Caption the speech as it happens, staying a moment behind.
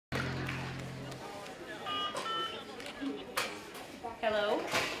Hello.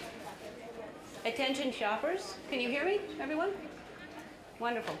 Attention shoppers. Can you hear me, everyone?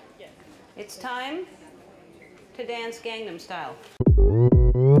 Wonderful. Yes. It's time to dance Gangnam Style.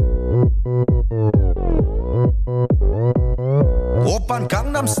 오빤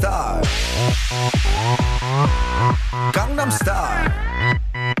Gangnam Style. Gangnam Style.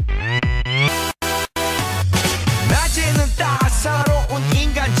 낮에는 따사로운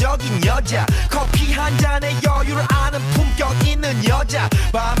인간적인 여자, 커피 한 잔에 여유를 아는 품격 있는 여자,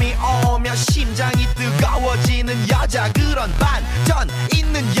 밤이 오면 심장이 뜨거워지는 여자, 그런 반전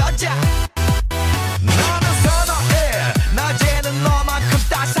있는 여자. 너는 선호해. 낮에는 너만큼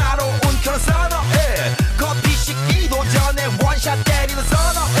따사로운 그런 선호해. 커피 식기도 전에 원샷 때리는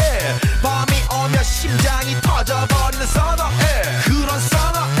선호해. 밤이 오면 심장이 터져버리는 선호해. 그런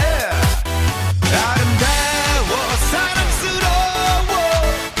선호해. 아름다워 사랑스러워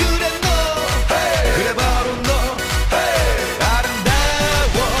그래 너 hey. 그래 바로 너 hey.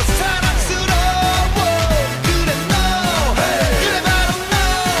 아름다워 사랑스러워 그래 너 hey. 그래 바로 너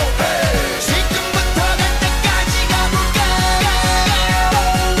hey. 지금부터 갈 때까지 가볼까.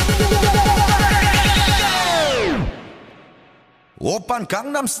 오빤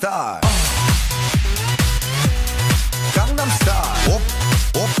Gangnam Style. Gangnam Style.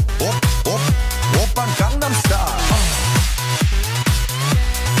 오빤 Gangnam Style.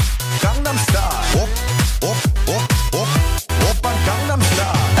 Gangnam Style. 오빤 Gangnam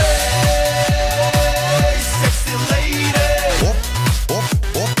Style. Hey, sexy lady.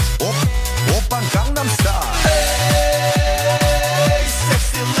 오빤 Gangnam Style. Hey,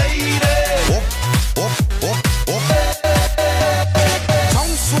 sexy lady.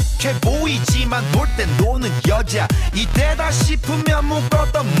 성숙해 보이지만 놀 땐 노는 여자, 이때다 싶으면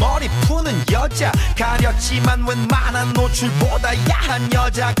묶었던 머리 푸는 여자, 가렸지만 웬만한 노출보다 야한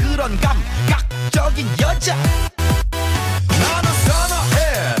여자, 그런 감각적인 여자. 너는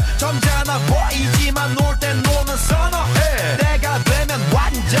선호해. 점잖아 보이지만 놀 땐 노는 선호해. 때가 되면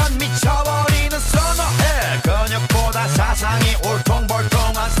완전 미쳐버리는 선호해. 근육보다 사상이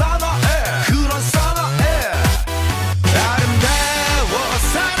울퉁불퉁한 선호해. 그런 선호해. 아름다워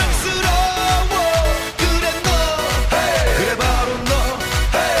사랑스러워 그래 너 hey. 그래 바로 너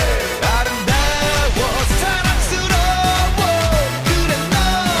hey. 아름다워 사랑스러워 그래 너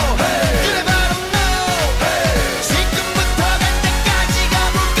hey. 그래 바로 너 hey. 지금부터 갈 때까지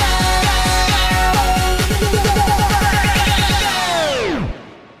가볼까.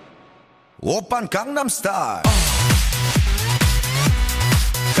 오빤 Gangnam Style.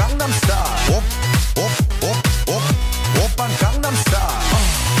 Gangnam Style. 오빤 Gangnam Style.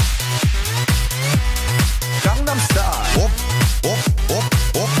 Gangnam Style.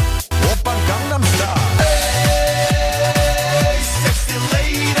 오빤 Gangnam Style. Hey, sexy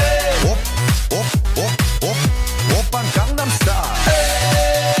lady. 오빤 Gangnam Style.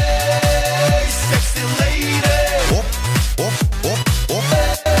 Hey, sexy lady.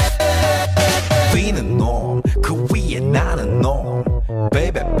 위는 놈, 그 위에 나는 놈.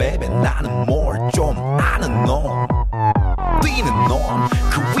 Baby, baby, 나는 뭘 좀 아는 놈. 뛰는 놈,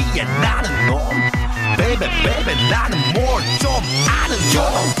 그 위에 나는 놈. Baby, baby, 나는 뭘 좀 아는 놈. You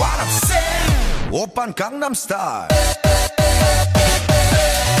know what I'm saying? 오빤 Gangnam Style.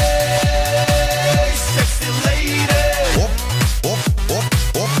 Hey, sexy lady.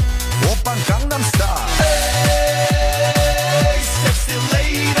 오빤 Gangnam Style. Hey, sexy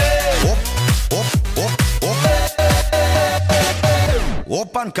lady.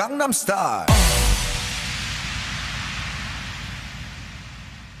 오빤 Gangnam Style.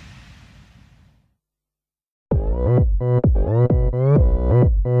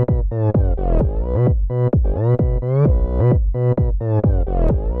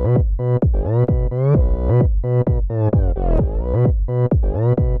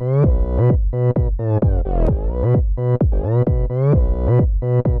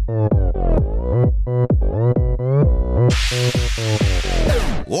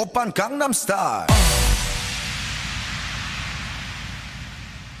 오빤 Gangnam Style.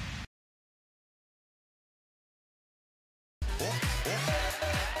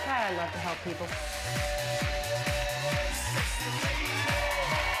 God, I love to help people.